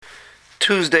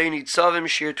Tuesday, Nitzavim,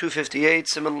 Shir 258,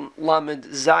 Siman Lamed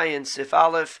Zayin, Sif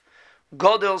Aleph,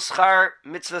 Godel Schar,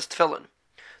 Mitzvah Tefillin.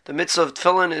 The mitzvah of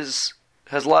Tefillin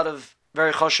has a lot of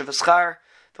very choshev schar.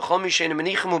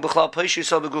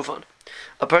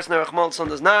 A person that Rachman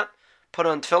does not put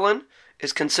on Tefillin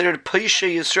is considered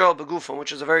Paisha Yisrael Begufon,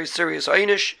 which is a very serious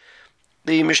einish.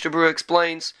 The Mishnah Berurah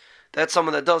explains that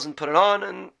someone that doesn't put it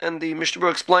on, and the Mishnah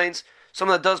Berurah explains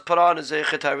someone that does put on is a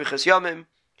Chetarichas Yamim.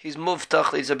 He's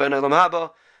Muvtach, he's a Ben Elam Haba.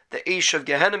 The Eish of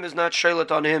Gehenim is not shaylat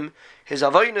on him. His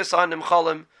Avoyness on him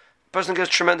Chalim. The person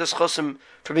gets tremendous chosim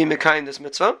for being Mekayim this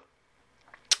mitzvah.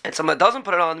 And someone that doesn't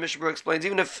put it on, the Mishnah Berurah explains,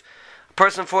 even if a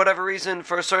person for whatever reason,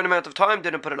 for a certain amount of time,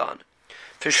 didn't put it on.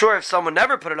 For sure, if someone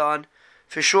never put it on,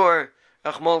 for sure,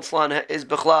 Achmal Tzlan is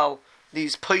Bechlal,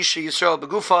 these Paisha Yisrael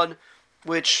Begufan,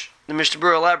 which the Mishnah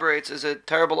Berurah elaborates is a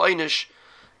terrible einish.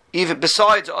 Even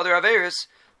besides other Averis,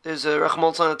 there's a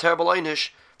Rachmal Tzlan, a terrible einish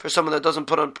for someone that doesn't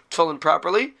put on Tefillin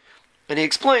properly. And he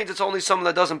explains it's only someone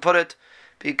that doesn't put it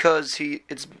because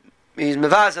he's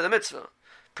mevaz at the mitzvah.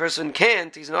 Person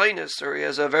can't, he's an einish, or he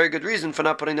has a very good reason for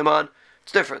not putting them on,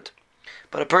 it's different.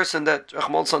 But a person that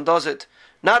Rachmal Tzlan does it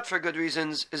not for good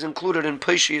reasons is included in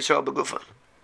Paisha Yisrael Begufan.